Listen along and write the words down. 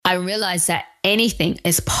I realized that anything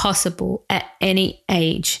is possible at any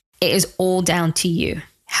age. It is all down to you,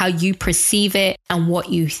 how you perceive it and what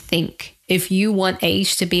you think. If you want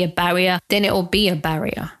age to be a barrier, then it will be a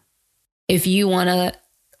barrier. If you want to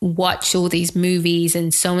watch all these movies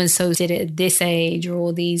and so did it at this age, or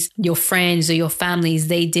all these, your friends or your families,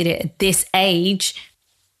 they did it at this age,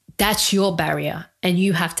 that's your barrier and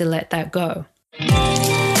you have to let that go.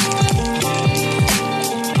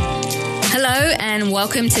 Hello and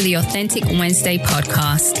welcome to the Authentic Wednesday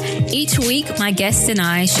podcast. Each week, my guests and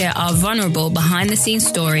I share our vulnerable behind-the-scenes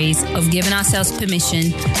stories of giving ourselves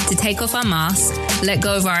permission to take off our masks, let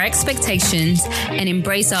go of our expectations, and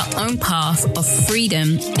embrace our own path of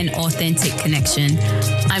freedom and authentic connection.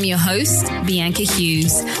 I'm your host, Bianca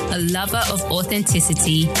Hughes, a lover of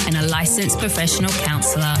authenticity and a licensed professional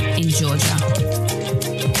counselor in Georgia.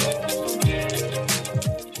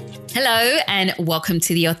 Hello and welcome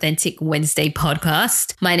to the Authentic Wednesday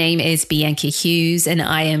podcast. My name is Bianca Hughes and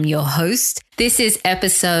I am your host. This is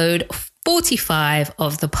episode 45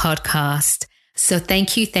 of the podcast. So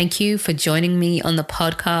thank you for joining me on the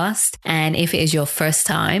podcast. And if it is your first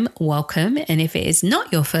time, welcome. And if it is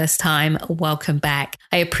not your first time, welcome back.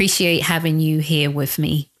 I appreciate having you here with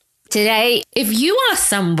me. Today, if you are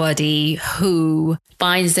somebody who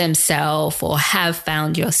finds themselves or have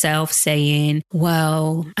found yourself saying,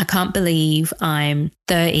 well, I can't believe I'm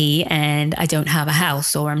 30 and I don't have a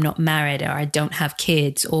house, or I'm not married, or I don't have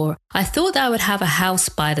kids, or I thought I would have a house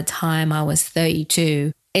by the time I was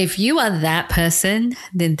 32. If you are that person,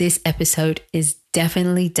 then this episode is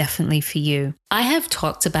definitely for you. I have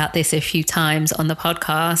talked about this a few times on the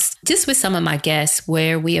podcast, just with some of my guests,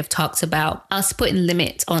 where we have talked about us putting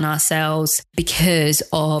limits on ourselves because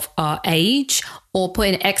of our age, or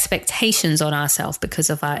putting expectations on ourselves because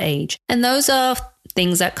of our age. And those are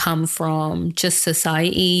things that come from just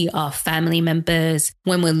society, our family members,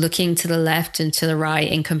 when we're looking to the left and to the right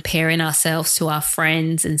and comparing ourselves to our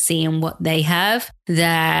friends and seeing what they have,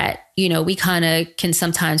 that, you know, we kind of can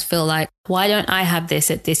sometimes feel like, why don't I have this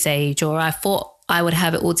at this age? Or I thought I would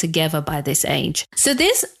have it all together by this age. So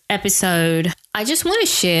this episode, I just want to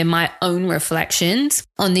share my own reflections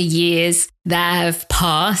on the years that have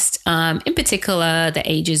passed, in particular, the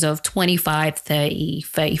ages of 25, 30,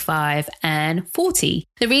 35, and 40.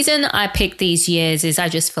 The reason I picked these years is I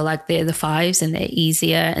just feel like they're the fives and they're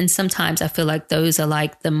easier. And sometimes I feel like those are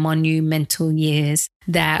like the monumental years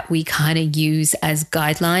that we kind of use as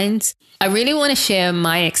guidelines. I really want to share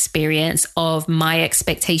my experience of my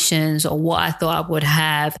expectations or what I thought I would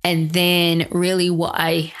have, and then really what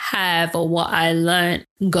I have or what I learned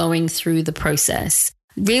going through the process.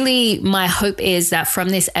 Really, my hope is that from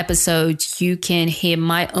this episode, you can hear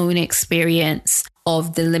my own experience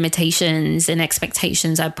of the limitations and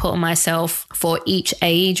expectations I put on myself for each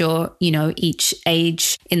age, or, you know, each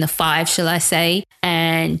age in the five, shall I say,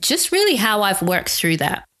 and just really how I've worked through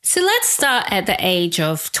that. So let's start at the age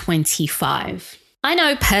of 25. I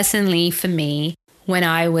know personally for me, when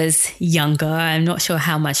I was younger, I'm not sure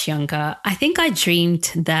how much younger, I think I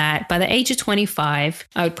dreamed that by the age of 25,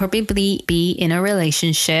 I would probably be in a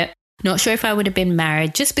relationship. Not sure if I would have been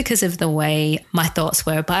married just because of the way my thoughts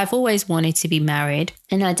were, but I've always wanted to be married.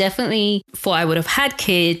 And I definitely thought I would have had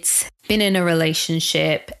kids, been in a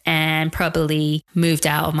relationship, and probably moved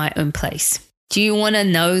out of my own place. Do you want to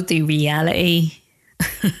know the reality?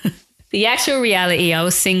 The actual reality, I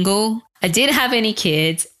was single. I didn't have any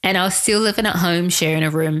kids, and I was still living at home, sharing a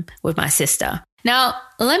room with my sister. Now,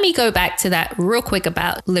 let me go back to that real quick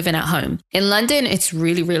about living at home. In London, it's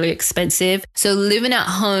really expensive. So living at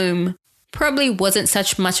home probably wasn't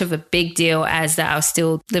such much of a big deal as that I was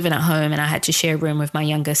still living at home and I had to share a room with my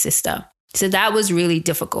younger sister. So that was really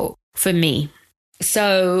difficult for me.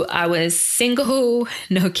 So I was single,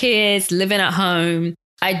 no kids, living at home.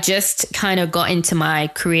 I just kind of got into my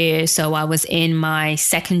career. So I was in my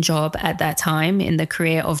second job at that time in the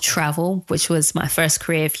career of travel, which was my first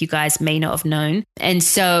career, if you guys may not have known. And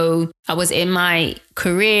so I was in my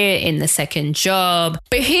career in the second job.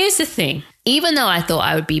 But here's the thing. Even though I thought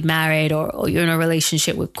I would be married or you're in a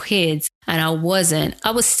relationship with kids, and I wasn't,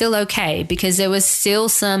 I was still okay because there was still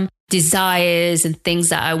some desires and things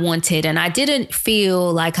that I wanted. And I didn't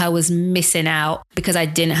feel like I was missing out because I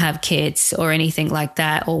didn't have kids or anything like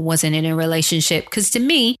that, or wasn't in a relationship. Because to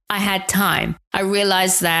me, I had time. I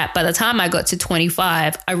realized that by the time I got to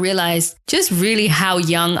 25, I realized just really how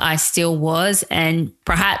young I still was. And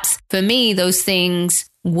perhaps for me, those things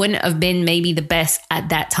wouldn't have been maybe the best at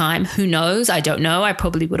that time. Who knows? I don't know. I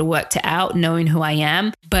probably would have worked it out knowing who I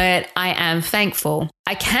am, but I am thankful.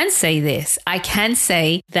 I can say this. I can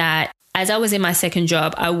say that as I was in my second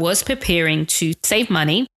job, I was preparing to save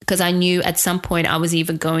money because I knew at some point I was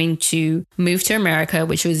either going to move to America,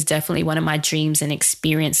 which was definitely one of my dreams and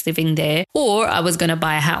experience living there, or I was going to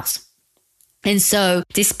buy a house. And so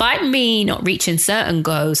despite me not reaching certain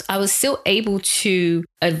goals, I was still able to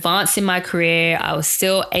advance in my career. I was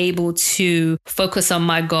still able to focus on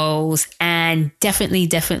my goals and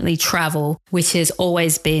definitely travel, which has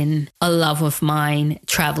always been a love of mine,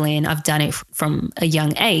 traveling. I've done it from a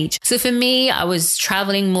young age. So for me, I was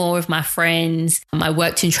traveling more with my friends. I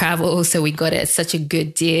worked in travel, so we got it at such a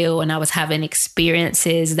good deal. And I was having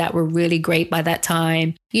experiences that were really great by that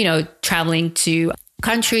time, you know, traveling to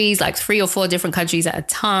countries, like 3 or 4 different countries at a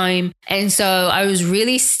time. And so I was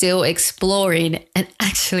really still exploring. And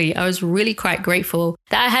actually, I was really quite grateful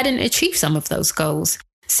that I hadn't achieved some of those goals.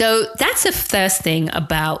 So that's the first thing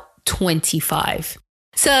about 25.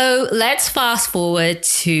 So let's fast forward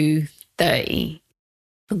to 30.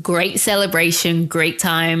 Great celebration, great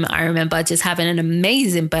time. I remember just having an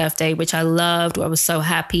amazing birthday, which I loved. I was so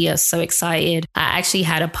happy. I was so excited. I actually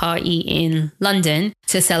had a party in London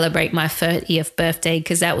to celebrate my 30th birthday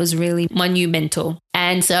because that was really monumental.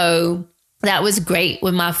 And so that was great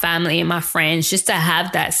with my family and my friends just to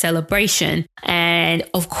have that celebration. And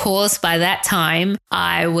of course, by that time,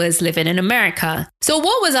 I was living in America. So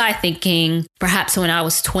what was I thinking perhaps when I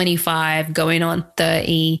was 25 going on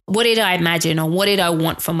 30? What did I imagine or what did I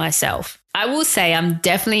want for myself? I will say I'm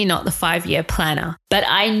definitely not the 5-year planner, but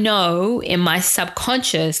I know in my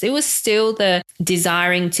subconscious, it was still the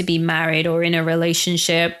desiring to be married or in a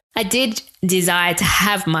relationship. I did desire to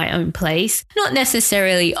have my own place, not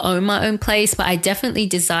necessarily own my own place, but I definitely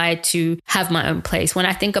desired to have my own place. When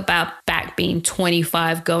I think about back being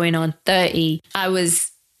 25 going on 30, I was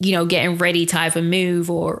getting ready to either move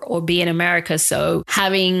or be in America. So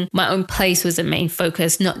having my own place was the main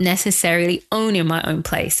focus, not necessarily owning my own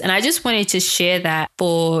place. And I just wanted to share that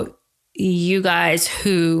for you guys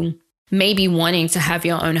who may be wanting to have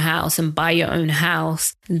your own house and buy your own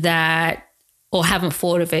house or haven't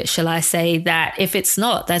thought of it, shall I say, that if it's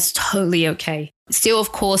not, that's totally okay. Still,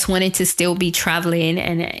 of course, wanted to still be traveling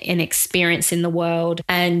and experiencing the world.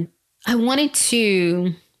 And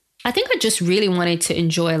I think I just really wanted to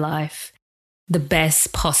enjoy life the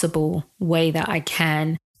best possible way that I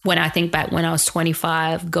can. When I think back when I was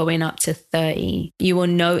 25, going up to 30, you will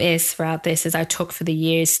notice throughout this as I talk for the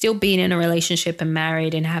years, still being in a relationship and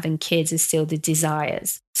married and having kids is still the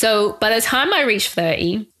desires. So by the time I reached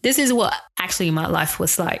 30, this is what actually my life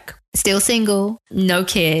was like. Still single, no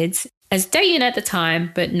kids. I was dating at the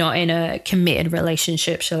time, but not in a committed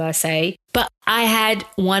relationship, shall I say. But I had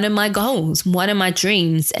one of my goals, one of my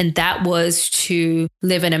dreams, and that was to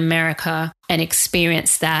live in America and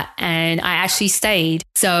experience that. And I actually stayed.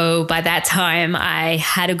 So by that time, I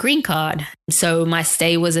had a green card. So my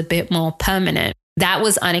stay was a bit more permanent. That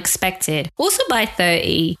was unexpected. Also by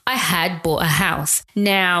 30, I had bought a house.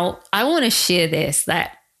 Now, I want to share this,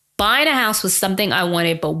 that buying a house was something I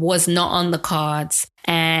wanted, but was not on the cards.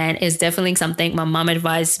 And it's definitely something my mom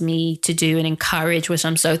advised me to do and encourage, which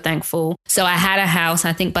I'm so thankful. So I had a house,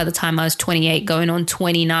 I think by the time I was 28, going on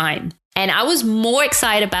 29. And I was more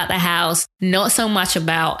excited about the house, not so much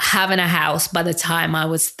about having a house by the time I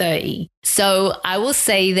was 30. So I will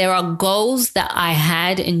say there are goals that I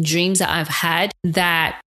had and dreams that I've had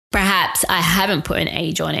that perhaps I haven't put an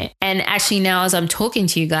age on it. And actually now as I'm talking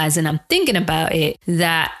to you guys and I'm thinking about it,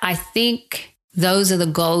 that I think those are the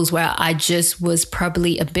goals where I just was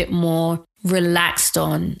probably a bit more relaxed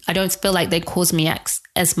on. I don't feel like they cause me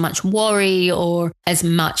as much worry or as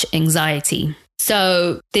much anxiety.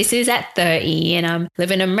 So this is at 30 and I'm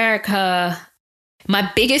living in America. My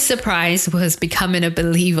biggest surprise was becoming a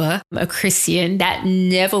believer, a Christian. That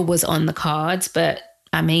never was on the cards, but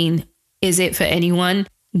I mean, is it for anyone?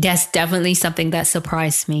 That's definitely something that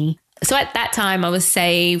surprised me. So at that time I was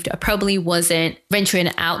saved. I probably wasn't venturing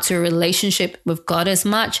out to a relationship with God as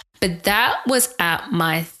much, but that was at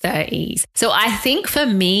my 30s. So I think for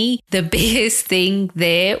me, the biggest thing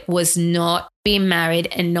there was not being married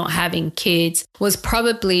and not having kids was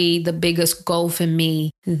probably the biggest goal for me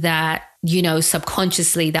that,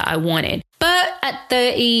 subconsciously that I wanted. But at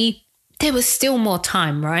 30, there was still more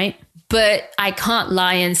time, right? But I can't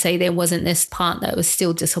lie and say there wasn't this part that was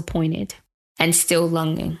still disappointed and still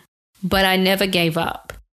longing. But I never gave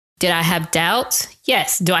up. Did I have doubts?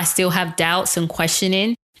 Yes. Do I still have doubts and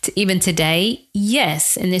questioning even today?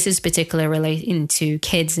 Yes. And this is particularly relating to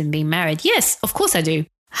kids and being married. Yes, of course I do.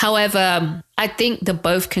 However, I think the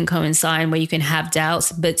both can coincide where you can have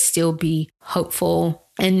doubts but still be hopeful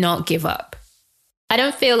and not give up. I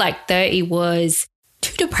don't feel like 30 was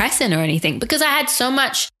too depressing or anything, because I had so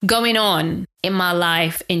much going on in my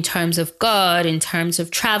life in terms of God, in terms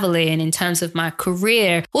of traveling, in terms of my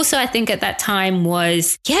career. Also, I think at that time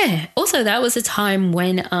that was a time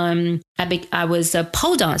when I was a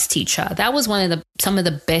pole dance teacher. That was some of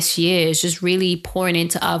the best years, just really pouring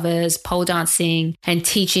into others, pole dancing and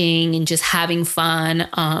teaching and just having fun.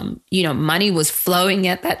 Money was flowing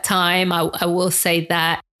at that time. I will say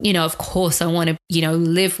that, of course I want to,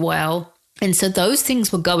 live well. And so those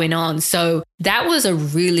things were going on. So that was a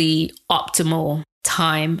really optimal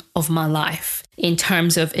time of my life in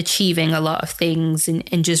terms of achieving a lot of things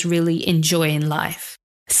and just really enjoying life.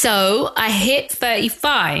 So I hit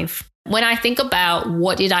 35. When I think about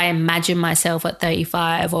what did I imagine myself at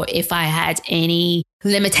 35, or if I had any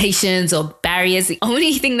limitations or barriers, the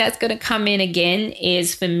only thing that's going to come in again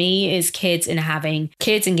is kids and having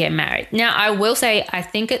kids and getting married. Now, I will say, I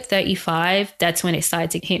think at 35, that's when it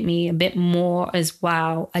started to hit me a bit more as,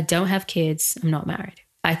 wow, I don't have kids. I'm not married.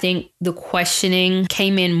 I think the questioning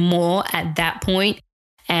came in more at that point.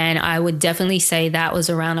 And I would definitely say that was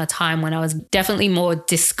around a time when I was definitely more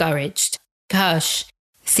discouraged. Gosh,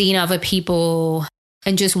 seeing other people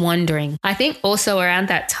and just wondering. I think also around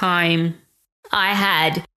that time,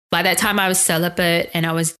 by that time I was celibate and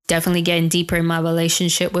I was definitely getting deeper in my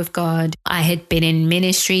relationship with God. I had been in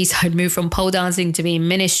ministry, so I'd moved from pole dancing to being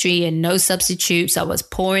ministry and no substitutes. I was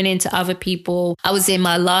pouring into other people. I was in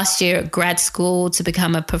my last year at grad school to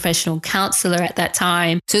become a professional counselor at that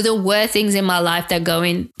time. So there were things in my life that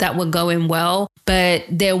were going well, but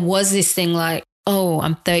there was this thing like, oh,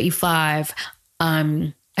 I'm 35.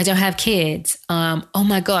 I don't have kids. Oh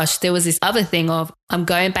my gosh, there was this other thing of I'm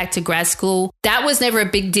going back to grad school. That was never a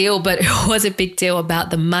big deal, but it was a big deal about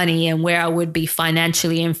the money and where I would be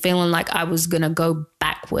financially and feeling like I was going to go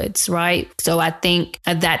backwards, right? So I think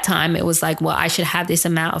at that time it was like, well, I should have this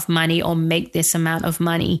amount of money or make this amount of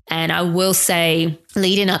money. And I will say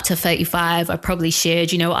leading up to 35, I probably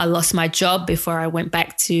shared, I lost my job before I went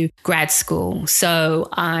back to grad school. So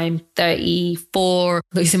I'm 34,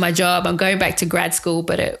 losing my job. I'm going back to grad school,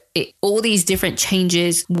 but all these different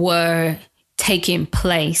changes were taking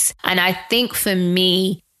place. And I think for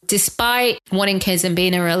me, despite wanting kids and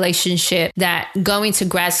being in a relationship, that going to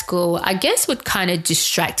grad school, I guess what kind of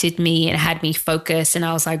distracted me and had me focused. And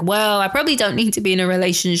I was like, well, I probably don't need to be in a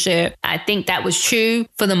relationship. I think that was true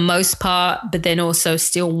for the most part, but then also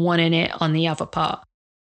still wanting it on the other part.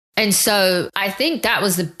 And so I think that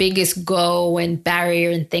was the biggest goal and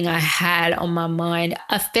barrier and thing I had on my mind.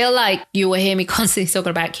 I feel like you will hear me constantly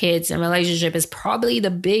talking about kids, and relationship is probably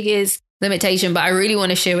the biggest limitation, but I really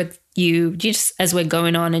want to share with you just as we're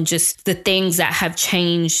going on and just the things that have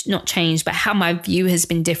not changed, but how my view has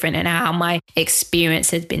been different and how my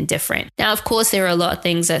experience has been different. Now, of course, there are a lot of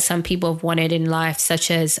things that some people have wanted in life,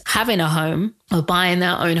 such as having a home or buying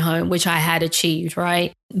their own home, which I had achieved,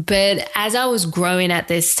 right? But as I was growing at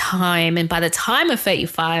this time, and by the time of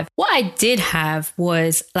 35, what I did have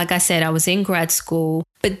was, like I said, I was in grad school.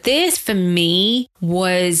 But this for me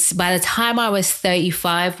was, by the time I was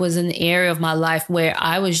 35, was an area of my life where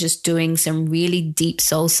I was just doing some really deep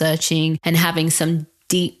soul searching and having some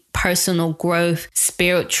deep personal growth,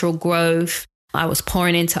 spiritual growth. I was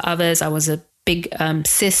pouring into others. I was a big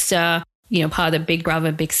sister, part of the Big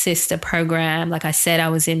Brother, Big Sister program. Like I said, I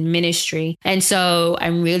was in ministry. And so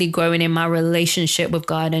I'm really growing in my relationship with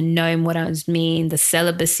God and knowing what I mean. The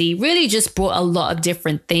celibacy really just brought a lot of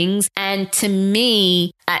different things. And to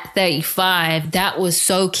me, at 35, that was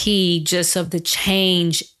so key, just of the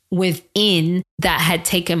change within that had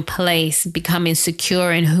taken place, becoming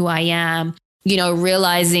secure in who I am,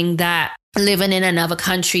 realizing that living in another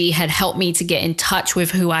country had helped me to get in touch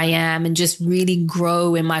with who I am and just really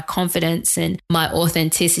grow in my confidence and my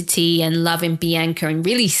authenticity and loving Bianca and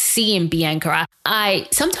really seeing Bianca. I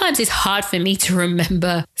sometimes it's hard for me to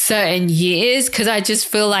remember certain years because I just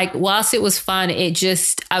feel like whilst it was fun,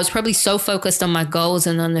 I was probably so focused on my goals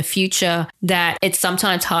and on the future that it's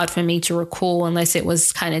sometimes hard for me to recall unless it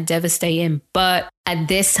was kind of devastating. But at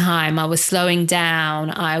this time, I was slowing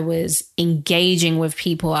down. I was engaging with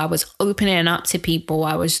people. I was opening up to people.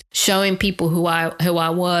 I was showing people who I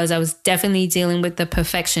was. I was definitely dealing with the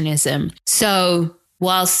perfectionism. So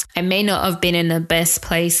whilst I may not have been in the best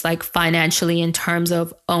place, like financially, in terms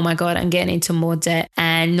of, oh my God, I'm getting into more debt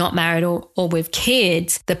and not married or with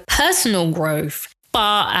kids, the personal growth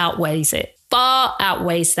far outweighs it. Far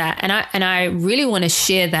outweighs that. And I really want to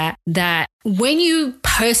share that when you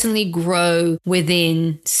personally grow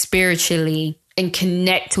within spiritually and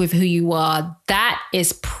connect with who you are, that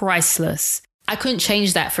is priceless. I couldn't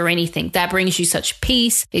change that for anything. That brings you such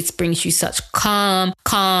peace. It brings you such calm,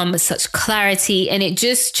 such clarity. And it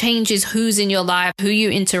just changes who's in your life, who you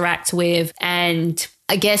interact with. And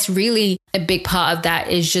I guess really a big part of that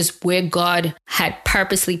is just where God had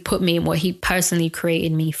purposely put me and what he personally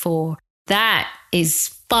created me for. That is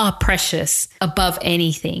far precious above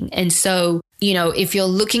anything. And so, you know, if you're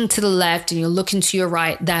looking to the left and you're looking to your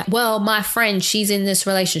right, that, well, my friend, she's in this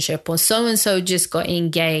relationship, or so-and-so just got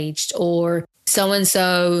engaged, or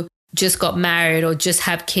so-and-so just got married or just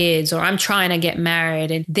have kids, or I'm trying to get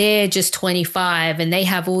married and they're just 25 and they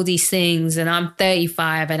have all these things and I'm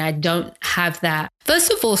 35 and I don't have that. First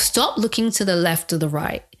of all, stop looking to the left or the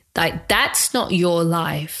right. Like, that's not your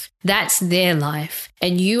life. That's their life.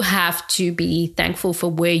 And you have to be thankful for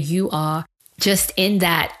where you are just in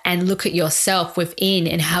that, and look at yourself within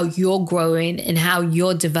and how you're growing and how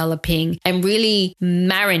you're developing, and really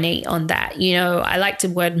marinate on that. You know, I like the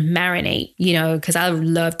word marinate, you know, because I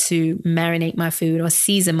love to marinate my food, or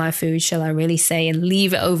season my food, shall I really say, and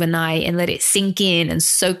leave it overnight and let it sink in and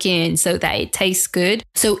soak in so that it tastes good.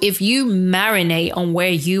 So if you marinate on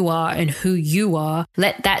where you are and who you are,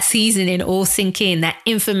 let that seasoning all sink in. That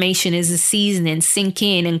information is a seasoning, sink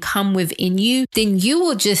in and come within you. Then you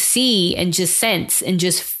will just see and just sense and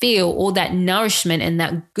just feel all that nourishment and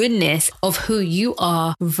that goodness of who you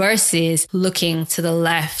are, versus looking to the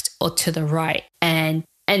left or to the right and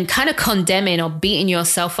kind of condemning or beating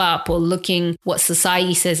yourself up, or looking what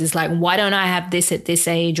society says is like, why don't I have this at this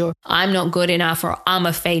age, or I'm not good enough, or I'm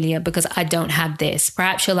a failure because I don't have this.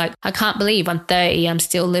 Perhaps you're like, I can't believe I'm 30, I'm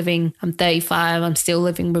 35, I'm still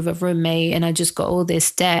living with a roommate and I just got all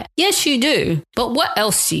this debt. Yes, you do. But what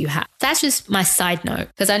else do you have? That's just my side note,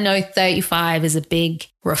 because I know 35 is a big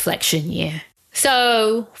reflection year.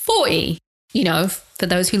 So 40, you know, for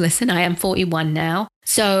those who listen, I am 41 now.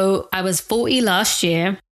 So I was 40 last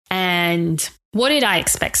year. And what did I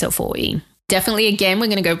expect at 40? Definitely, again, we're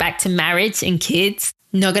going to go back to marriage and kids.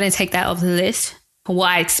 Not going to take that off the list. What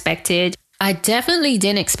I expected, I definitely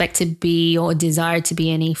didn't expect to be or desire to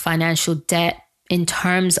be any financial debt in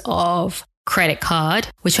terms of credit card,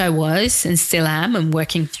 which I was and still am and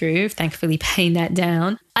working through, thankfully paying that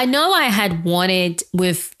down. I know I had wanted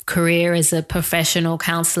with career as a professional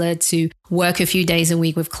counselor to work a few days a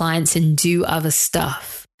week with clients and do other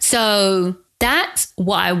stuff. So that's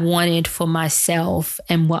what I wanted for myself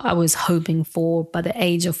and what I was hoping for by the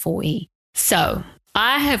age of 40. So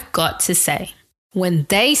I have got to say, when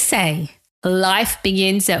they say life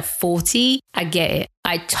begins at 40, I get it.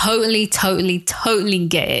 I totally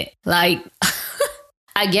get it. Like,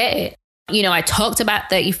 I get it. You know, I talked about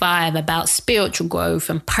 35, about spiritual growth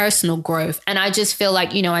and personal growth. And I just feel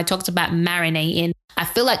like, you know, I talked about marinating. I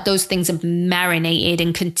feel like those things have marinated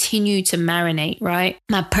and continue to marinate, right?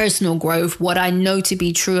 My personal growth, what I know to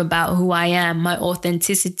be true about who I am, my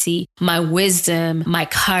authenticity, my wisdom, my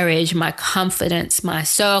courage, my confidence, my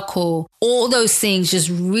circle, all those things just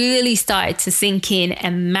really started to sink in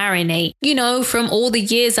and marinate, you know, from all the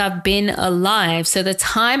years I've been alive. So the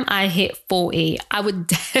time I hit 40, I would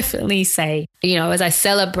definitely say, you know, as I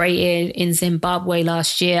celebrated in Zimbabwe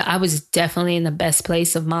last year, I was definitely in the best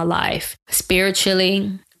place of my life, spiritually,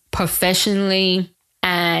 professionally,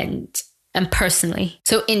 and personally.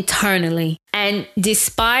 So internally. And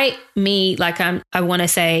despite me, like I want to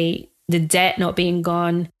say the debt not being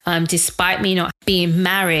gone, despite me not being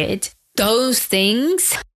married, those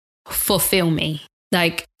things fulfill me.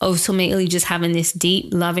 Like ultimately just having this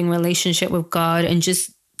deep, loving relationship with God and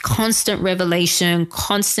just constant revelation,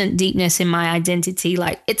 constant deepness in my identity.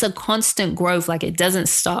 Like it's a constant growth, like it doesn't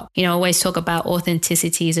stop. You know, I always talk about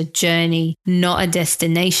authenticity as a journey, not a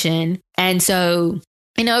destination. And so,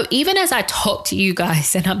 you know, even as I talk to you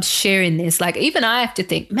guys and I'm sharing this, like even I have to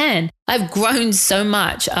think, man, I've grown so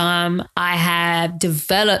much. I have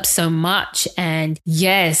developed so much. And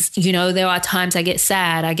yes, you know, there are times I get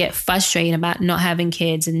sad. I get frustrated about not having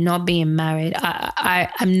kids and not being married.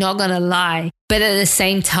 I'm not going to lie. But at the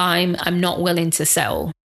same time, I'm not willing to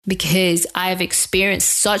settle because I've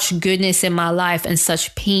experienced such goodness in my life and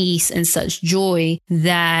such peace and such joy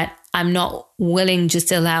that I'm not willing just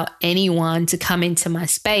to allow anyone to come into my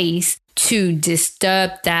space to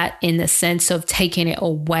disturb that in the sense of taking it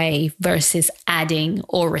away versus adding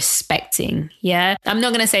or respecting. Yeah. I'm not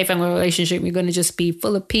going to say if I'm in a relationship, you're going to just be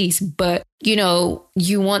full of peace, but you know,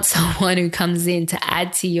 you want someone who comes in to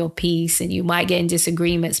add to your peace, and you might get in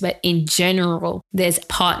disagreements, but in general, there's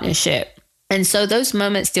partnership. And so those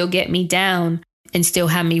moments still get me down and still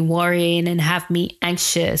have me worrying and have me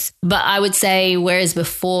anxious. But I would say, whereas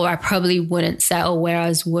before I probably wouldn't settle,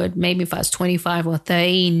 whereas would maybe if I was 25 or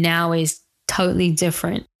 30, now is totally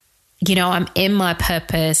different. I'm in my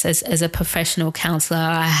purpose as a professional counselor.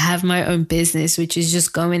 I have my own business, which is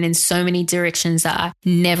just going in so many directions that I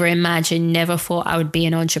never imagined, never thought I would be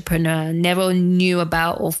an entrepreneur, never knew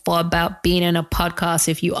about or thought about being in a podcast.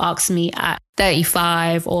 If you asked me at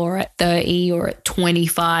 35 or at 30 or at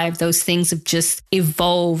 25, those things have just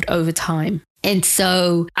evolved over time. And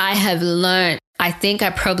so I have learned, I think I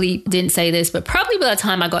probably didn't say this, but probably by the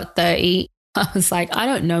time I got 30, I was like, I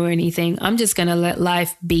don't know anything. I'm just going to let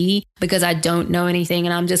life be because I don't know anything.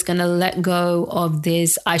 And I'm just going to let go of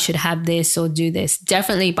this. I should have this or do this.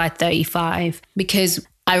 Definitely by 35, because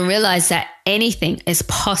I realized that anything is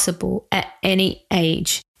possible at any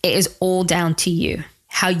age. It is all down to you,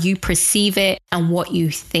 how you perceive it and what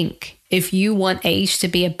you think. If you want age to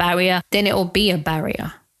be a barrier, then it will be a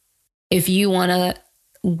barrier. If you want to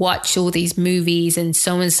watch all these movies and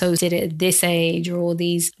so did it at this age, or all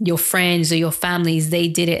these, your friends or your families, they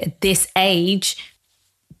did it at this age,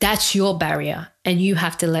 that's your barrier and you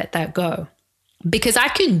have to let that go. Because I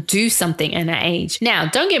can do something in that age. Now,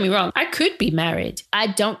 don't get me wrong, I could be married. I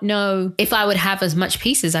don't know if I would have as much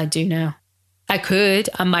peace as I do now. I could,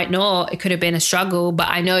 I might not. It could have been a struggle, but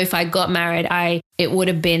I know if I got married, it would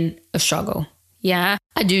have been a struggle. Yeah,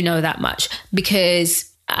 I do know that much because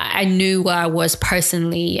I knew where I was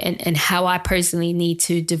personally and how I personally need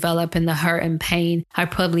to develop, and the hurt and pain I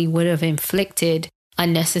probably would have inflicted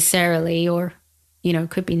unnecessarily, or,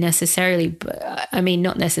 could be necessarily, but I mean,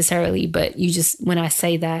 not necessarily, but when I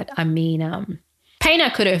say that, I mean, pain I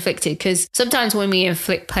could have inflicted, because sometimes when we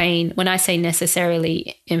inflict pain, when I say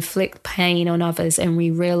necessarily inflict pain on others and we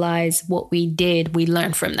realize what we did, we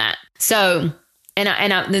learn from that. So,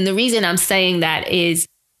 then the reason I'm saying that is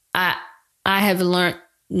I have learned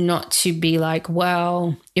not to be like,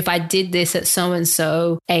 well, if I did this at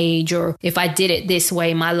so-and-so age, or if I did it this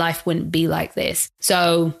way, my life wouldn't be like this.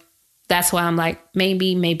 So that's why I'm like,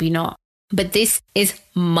 maybe, maybe not. But this is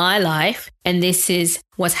my life, and this is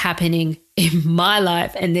what's happening in my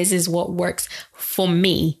life, and this is what works for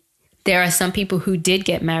me. There are some people who did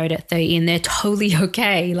get married at 30 and they're totally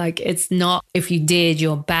okay. Like, it's not if you did,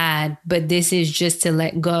 you're bad, but this is just to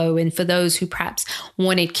let go. And for those who perhaps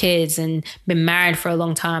wanted kids and been married for a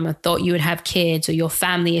long time and thought you would have kids, or your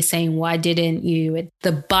family is saying, why didn't you?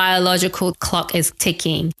 The biological clock is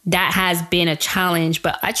ticking. That has been a challenge,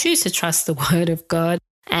 but I choose to trust the word of God.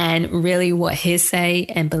 And really what he say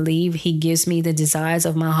and believe, he gives me the desires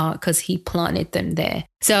of my heart because he planted them there.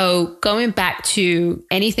 So going back to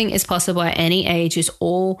anything is possible at any age is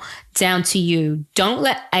all down to you. Don't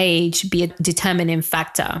let age be a determining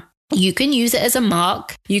factor. You can use it as a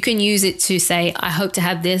mark. You can use it to say, I hope to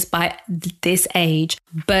have this by this age,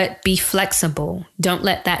 but be flexible. Don't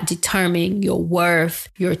let that determine your worth,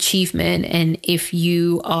 your achievement, and if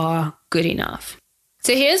you are good enough.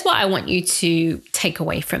 So here's what I want you to take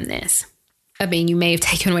away from this. I mean, you may have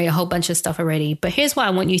taken away a whole bunch of stuff already, but here's what I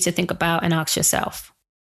want you to think about and ask yourself.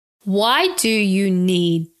 Why do you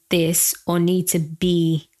need this or need to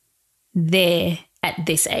be there at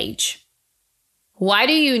this age? Why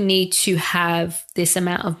do you need to have this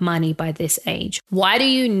amount of money by this age? Why do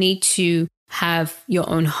you need to have your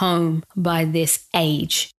own home by this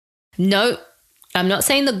age? No, I'm not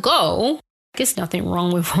saying the goal. There's nothing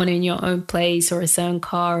wrong with wanting your own place or a certain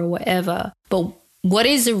car or whatever. But what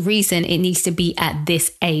is the reason it needs to be at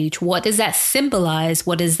this age? What does that symbolize?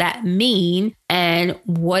 What does that mean? And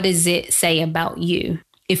what does it say about you?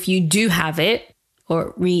 If you do have it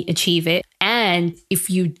or achieve it, and if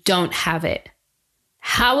you don't have it,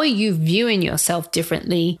 how are you viewing yourself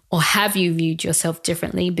differently, or have you viewed yourself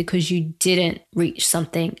differently because you didn't reach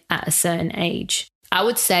something at a certain age? I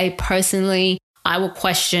would say personally, I will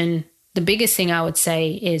question. The biggest thing I would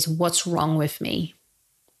say is, what's wrong with me?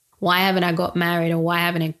 Why haven't I got married, or why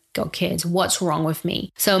haven't I got kids? What's wrong with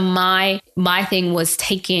me? So my thing was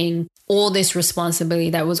taking all this responsibility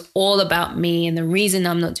that was all about me. And the reason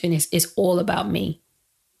I'm not doing this is all about me.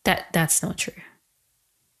 That's not true.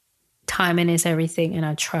 Timing is everything, and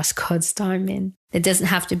I trust God's timing. There doesn't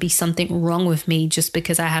have to be something wrong with me just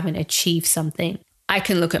because I haven't achieved something. I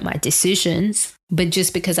can look at my decisions, but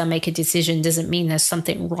just because I make a decision doesn't mean there's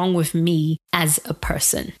something wrong with me as a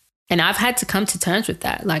person. And I've had to come to terms with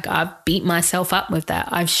that. Like, I've beat myself up with that.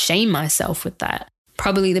 I've shamed myself with that.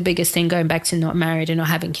 Probably the biggest thing, going back to not married and not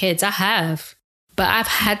having kids, I have. But I've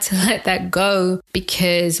had to let that go,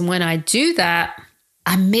 because when I do that,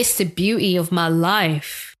 I miss the beauty of my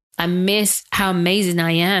life. I miss how amazing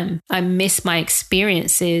I am. I miss my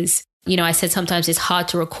experiences. I said sometimes it's hard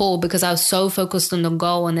to recall because I was so focused on the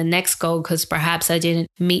goal and the next goal, because perhaps I didn't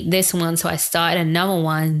meet this one, so I started another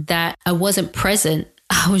one, that I wasn't present.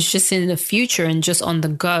 I was just in the future and just on the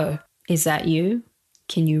go. Is that you?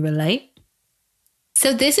 Can you relate?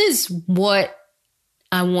 So this is what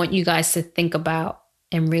I want you guys to think about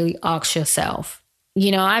and really ask yourself.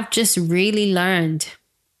 I've just really learned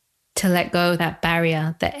to let go of that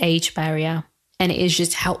barrier, the age barrier. And it has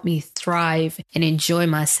just helped me thrive and enjoy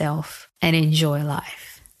myself and enjoy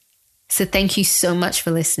life. So thank you so much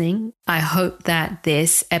for listening. I hope that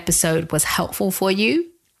this episode was helpful for you.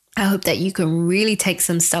 I hope that you can really take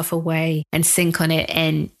some stuff away and think on it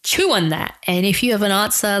and chew on that. And if you have an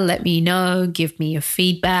answer, let me know. Give me your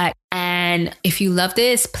feedback. And if you love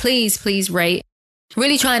this, please rate.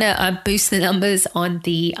 Really trying to boost the numbers on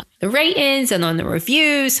the ratings and on the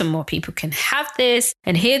reviews so more people can have this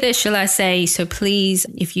and hear this, shall I say. So please,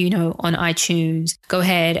 if you know on iTunes, go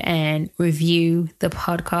ahead and review the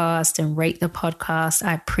podcast and rate the podcast.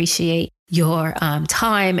 I appreciate your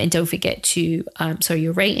time, and don't forget to,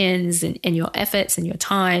 your ratings and your efforts and your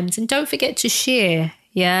times, and don't forget to share.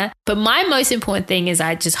 Yeah. But my most important thing is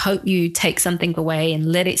I just hope you take something away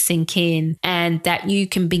and let it sink in, and that you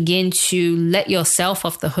can begin to let yourself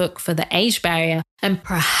off the hook for the age barrier. And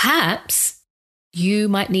perhaps you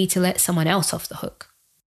might need to let someone else off the hook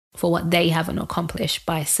for what they haven't accomplished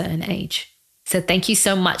by a certain age. So thank you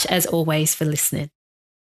so much, as always, for listening.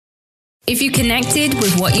 If you connected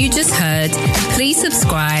with what you just heard, please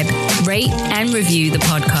subscribe, rate and review the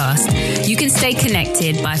podcast. You can stay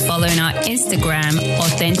connected by following our Instagram,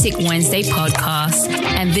 Authentic Wednesday Podcast,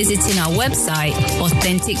 and visiting our website,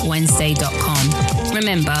 AuthenticWednesday.com.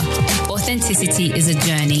 Remember, authenticity is a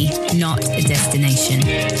journey, not a destination.